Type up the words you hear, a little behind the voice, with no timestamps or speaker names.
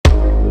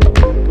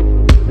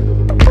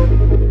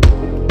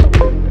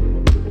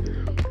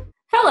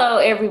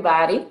Hello,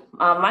 everybody.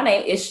 My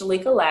name is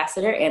Sheleka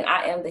Laseter, and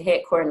I am the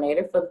head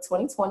coordinator for the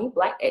 2020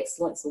 Black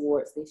Excellence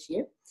Awards this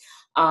year.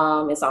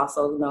 It's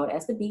also known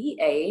as the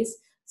BEAs.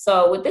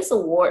 So with this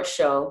award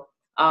show,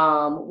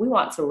 we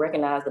want to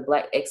recognize the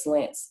Black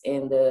excellence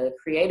in the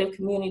creative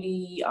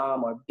community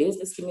or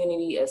business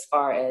community as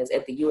far as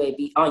at the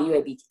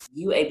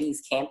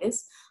UAB's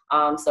campus.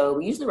 So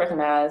we usually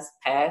recognize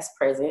past,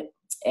 present,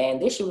 and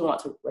this year we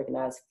want to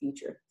recognize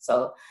future.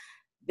 So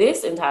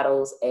this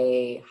entitles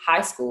a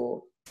high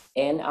school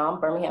in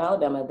Birmingham,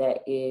 Alabama that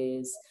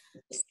is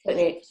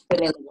putting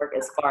in the work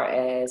as far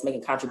as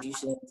making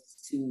contributions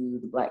to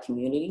the Black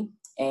community.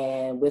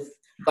 And with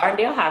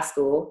Gardendale High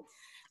School,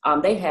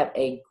 they have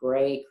a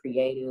great,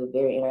 creative,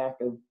 very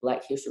interactive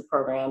Black history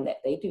program that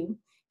they do.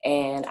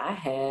 And I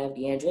have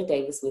Deandria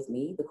Davis with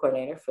me, the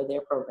coordinator for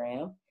their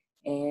program.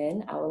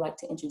 And I would like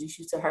to introduce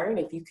you to her. And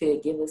if you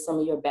could give us some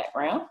of your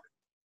background.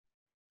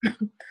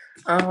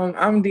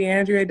 I'm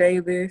Deandria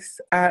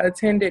Davis. I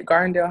attended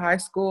Gardendale High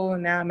School,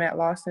 and now I'm at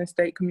Lawson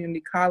State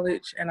Community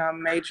College, and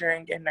I'm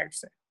majoring in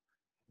nursing.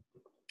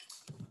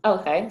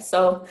 Okay,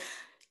 so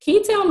can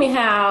you tell me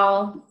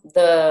how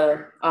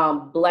the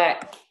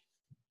Black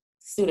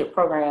student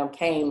program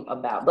came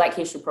about, Black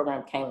history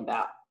program came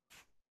about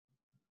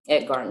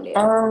at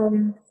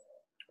Gardendale?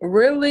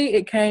 Really,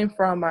 it came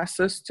from my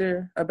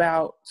sister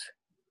about,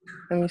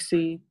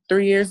 3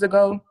 years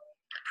ago.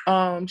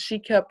 She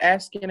kept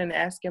asking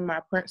my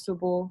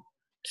principal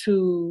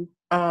to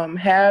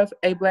have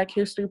a Black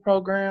history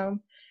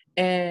program,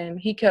 and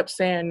he kept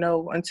saying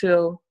no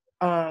until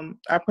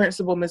our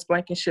principal, Ms.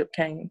 Blankenship,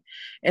 came,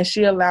 and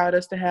she allowed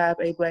us to have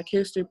a Black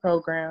history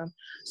program.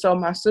 So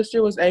my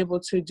sister was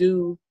able to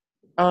do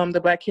the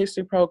Black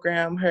history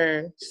program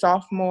her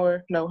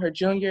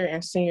junior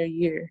and senior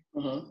year.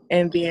 Mm-hmm.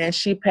 And then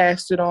she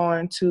passed it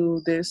on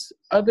to this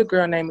other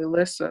girl named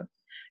Elissa,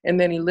 and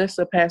then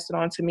Elissa passed it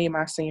on to me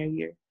my senior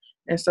year.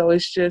 And so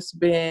it's just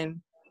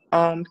been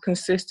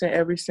consistent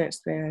ever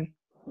since then.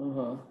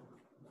 Mm-hmm.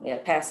 Yeah,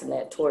 passing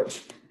that torch.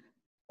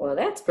 Well,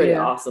 that's pretty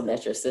awesome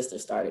that your sister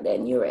started that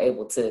and you were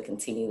able to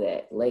continue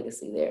that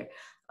legacy there.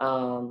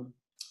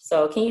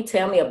 So can you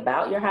tell me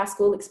about your high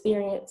school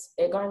experience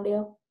at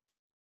Gardendale?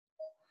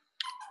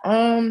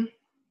 I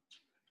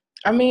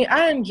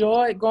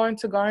enjoyed going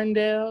to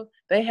Gardendale.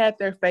 They had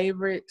their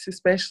favorites,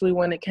 especially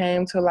when it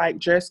came to like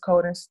dress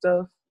code and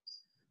stuff.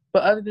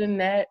 But other than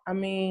that,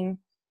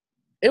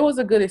 it was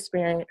a good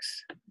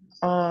experience.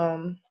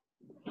 It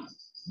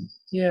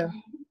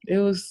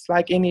was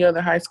like any other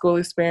high school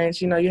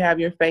experience. You know, you have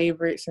your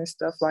favorites and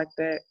stuff like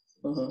that.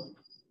 Mm-hmm.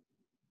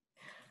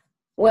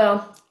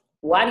 Well,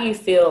 why do you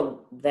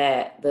feel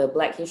that the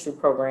Black History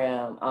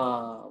program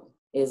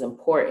is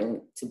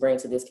important to bring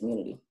to this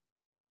community?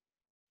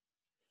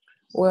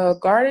 Well,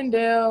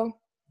 Gardendale,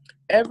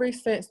 ever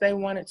since they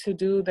wanted to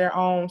do their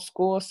own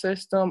school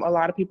system, a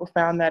lot of people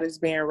found that as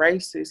being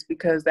racist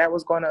because that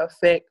was going to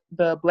affect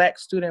the Black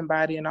student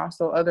body and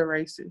also other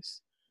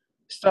races.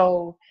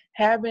 So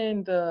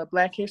having the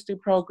Black History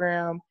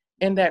program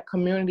in that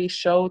community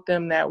showed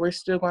them that we're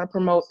still going to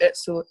promote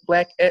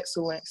Black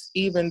excellence,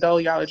 even though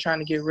y'all are trying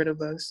to get rid of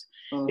us.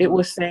 Mm-hmm. It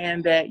was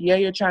saying that,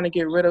 you're trying to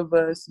get rid of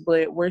us,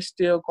 but we're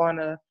still going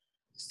to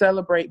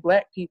celebrate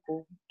Black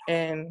people.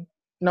 And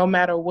no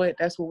matter what,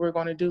 that's what we're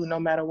going to do, no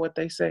matter what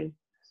they say.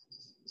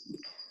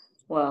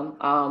 Well,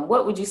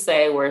 what would you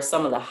say were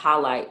some of the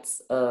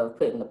highlights of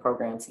putting the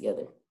program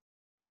together?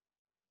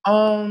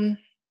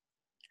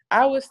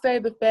 I would say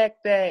the fact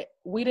that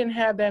we didn't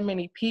have that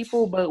many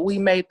people, but we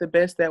made the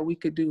best that we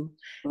could do.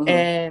 Mm-hmm.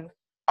 And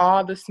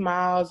all the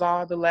smiles,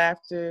 all the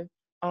laughter,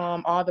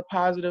 all the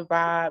positive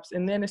vibes.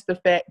 And then it's the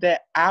fact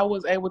that I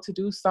was able to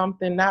do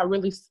something not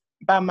really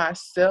by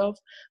myself,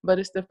 but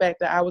it's the fact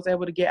that I was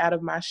able to get out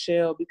of my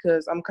shell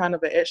because I'm kind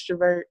of an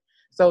extrovert.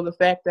 So the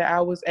fact that I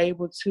was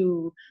able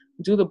to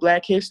do the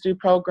Black History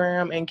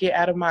program and get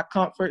out of my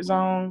comfort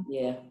zone,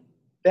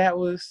 that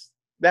was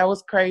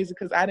crazy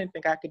because I didn't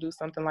think I could do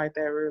something like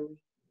that, really.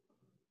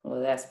 Well,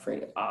 that's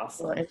pretty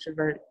awesome. Well,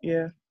 introvert,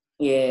 yeah.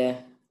 Yeah.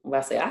 Well,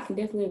 I say I can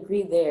definitely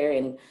agree there.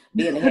 And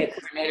being the head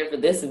coordinator for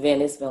this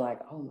event, it's been like,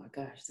 oh my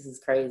gosh, this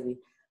is crazy.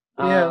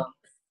 Yeah.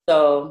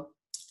 So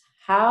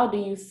how do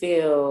you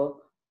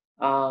feel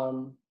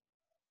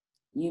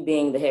you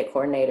being the head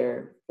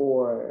coordinator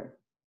for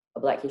a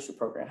Black History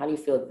program, how do you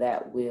feel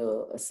that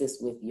will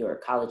assist with your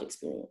college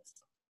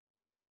experience?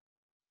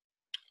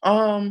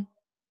 I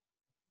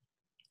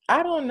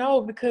don't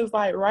know because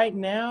like right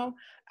now,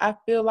 I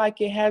feel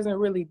like it hasn't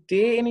really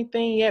did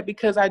anything yet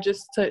because I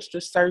just touched the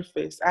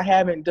surface. I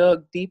haven't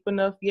dug deep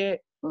enough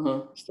yet.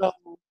 Mm-hmm. So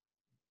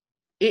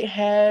it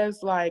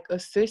has like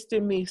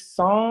assisted me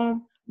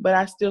some, but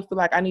I still feel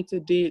like I need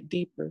to dig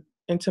deeper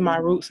into my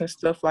roots and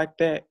stuff like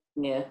that.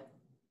 Yeah.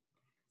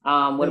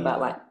 What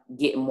about like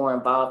getting more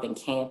involved in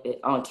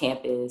on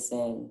campus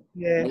and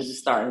maybe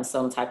starting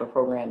some type of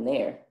program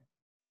there?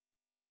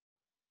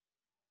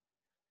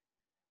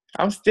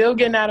 I'm still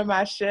getting out of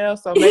my shell,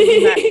 so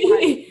maybe not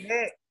quite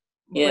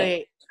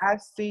yet, but I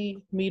see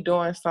me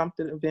doing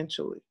something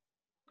eventually.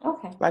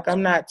 Okay. Like,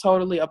 I'm not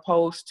totally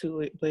opposed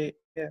to it, but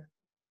yeah.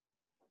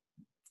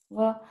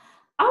 Well,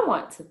 I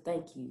want to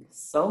thank you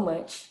so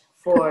much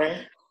for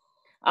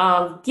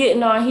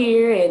getting on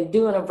here and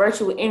doing a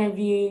virtual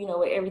interview, you know,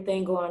 with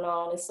everything going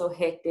on. It's so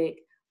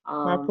hectic.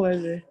 My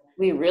pleasure.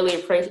 We really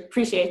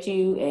appreciate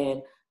you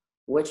and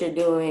what you're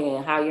doing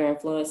and how you're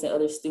influencing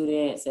other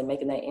students and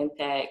making that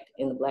impact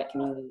in the Black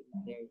community.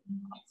 Very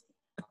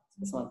awesome.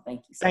 Just want to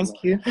thank you so much.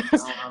 Thank you.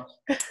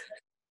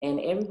 And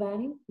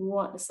everybody, we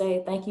want to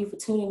say thank you for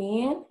tuning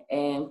in,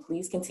 and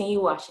please continue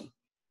watching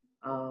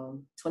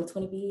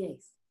 2020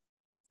 BEAs.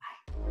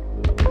 Bye.